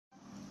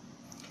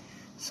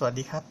สวัส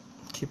ดีครับ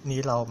คลิปนี้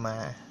เรามา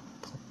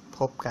พ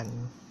บกัน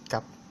กั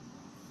บ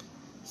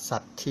สั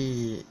ตว์ที่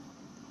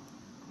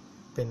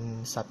เป็น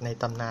สัตว์ใน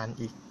ตำนาน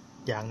อีก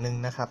อย่างหนึ่ง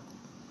นะครับ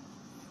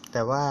แ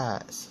ต่ว่า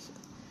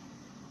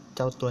เ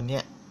จ้าตัวเนี้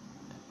ย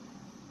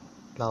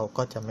เรา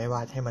ก็จะไม่ว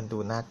าดให้มันดู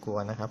น่ากลัว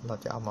นะครับเรา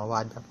จะเอามาว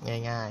าดแบบ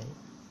ง่าย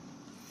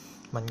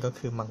ๆมันก็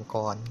คือมังก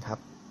รครับ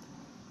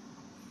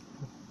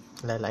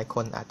หลายๆค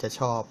นอาจจะ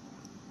ชอบ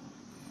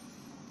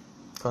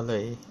ก็เล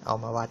ยเอา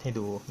มาวาดให้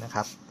ดูนะค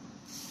รับ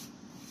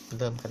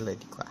เริ่มกันเลย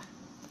ดีกว่า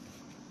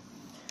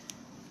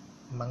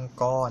มัง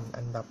กร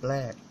อันดับแร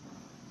ก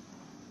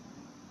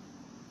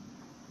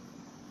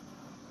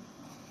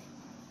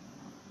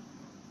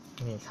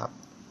นี่ครับ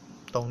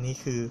ตรงนี้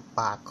คือ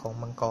ปากของ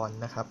มังกร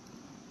นะครับ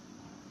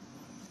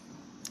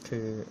คื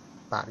อ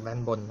ปากด้าน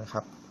บนนะค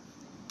รับ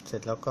เสร็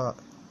จแล้วก็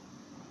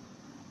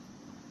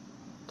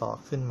ต่อ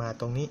ขึ้นมา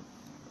ตรงนี้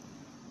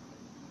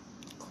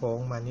โค้ง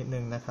มานิดนึ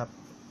งนะครับ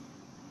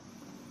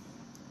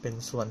เป็น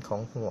ส่วนขอ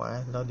งหัว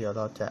แล้วเดี๋ยว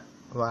เราจะ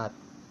วาด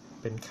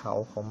เป็นเขา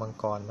ของมัง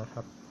กรนะค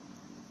รับ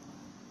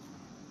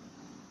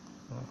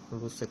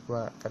รู้สึกว่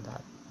ากระดา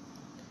ษ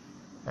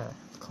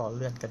ขอเ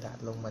ลื่อนกระดาษ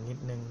ลงมานิด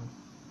นึง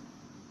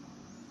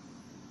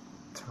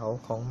เขา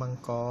ของมัง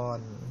กร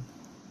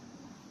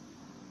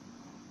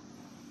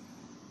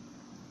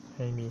ใ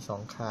ห้มีสอ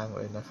งข้างเ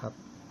ลยนะครับ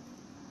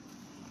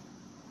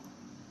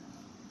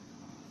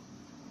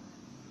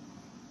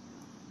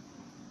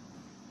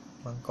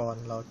มังกร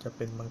เราจะเ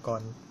ป็นมังก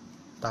ร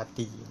ตา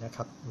ตีนะค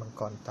รับมัง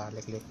กรตาเ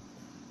ล็กๆ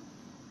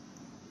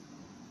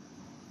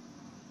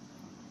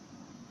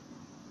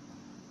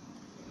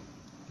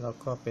แล้ว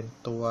ก็เป็น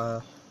ตัว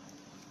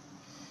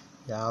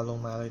ยาวลง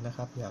มาเลยนะค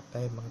รับอยากไ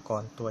ด้มังก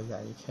รตัวให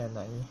ญ่แค่ไห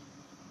น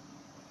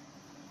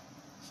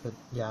สุด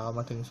ยาวม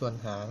าถึงส่วน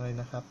หางเลย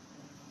นะครับ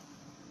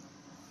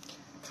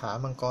ขา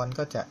มังกร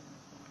ก็จะ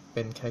เ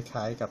ป็นค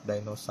ล้ายๆกับได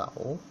โนเสา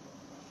ร์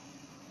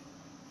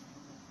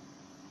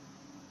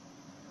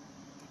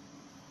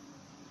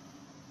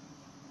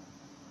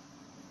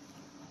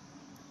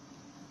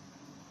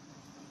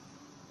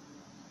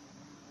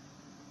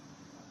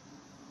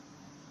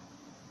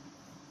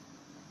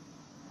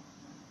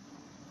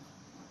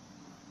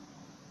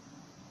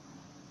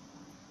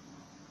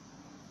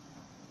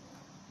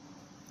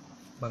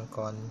มังก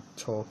ร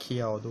โชว์เ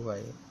ขี้ยวด้วย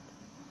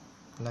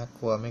น่าก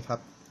ลัวไหมครับ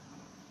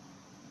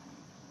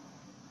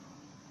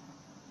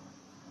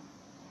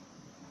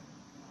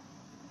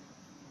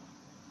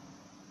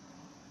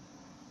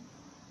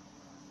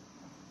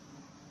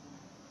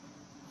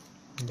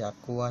อย่า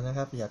กลัวนะค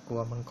รับอย่ากลั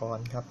วมังกร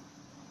ครับ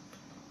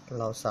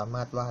เราสาม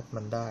ารถวาด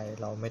มันได้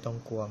เราไม่ต้อง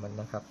กลัวมัน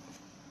นะครับ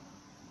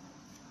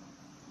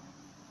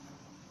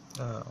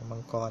มั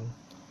งก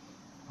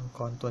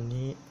รตัว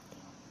นี้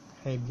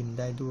ให้บิน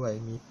ได้ด้วย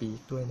มีปีก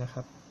ด้วยนะค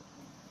รับ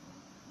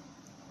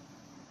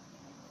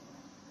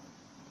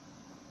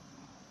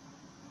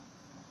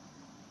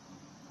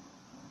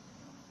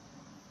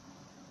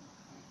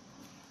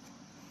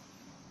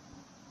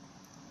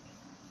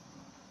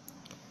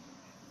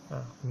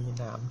มี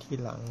หนามที่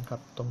หลังครั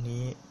บตรง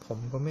นี้ผม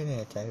ก็ไม่แน่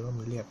ใจว่า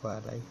มันเรียกว่า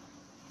อะไร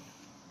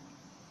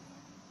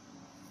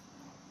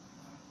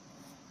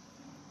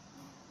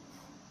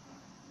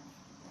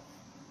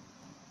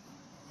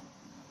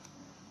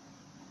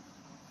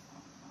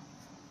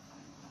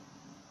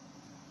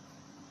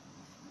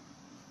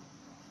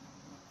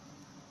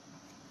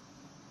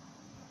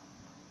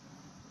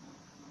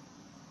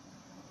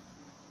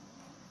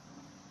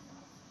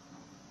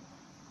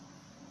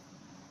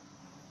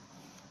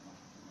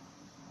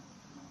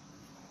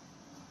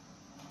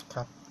ค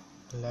รับ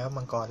แล้ว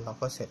มังกรเรา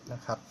ก็เสร็จน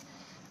ะครับ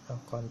มัง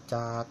กรจ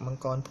ากมัง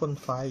กรพ่น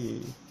ไฟ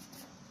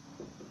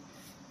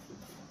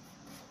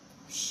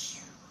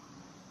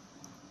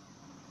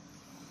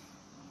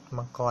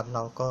มังกรเร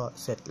าก็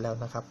เสร็จแล้ว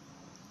นะครับ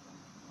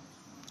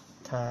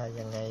ถ้า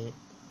ยังไง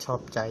ชอบ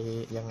ใจ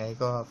ยังไง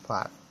ก็ฝ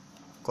าก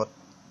กด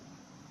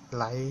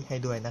ไลค์ให้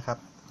ด้วยนะครับ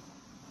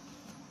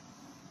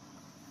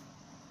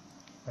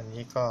วัน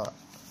นี้ก็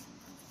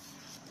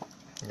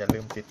อย่าลื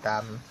มติดตา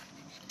ม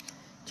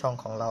ช่อง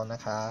ของเรานะ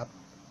ครับ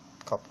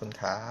ขอบคุณ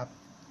ครับ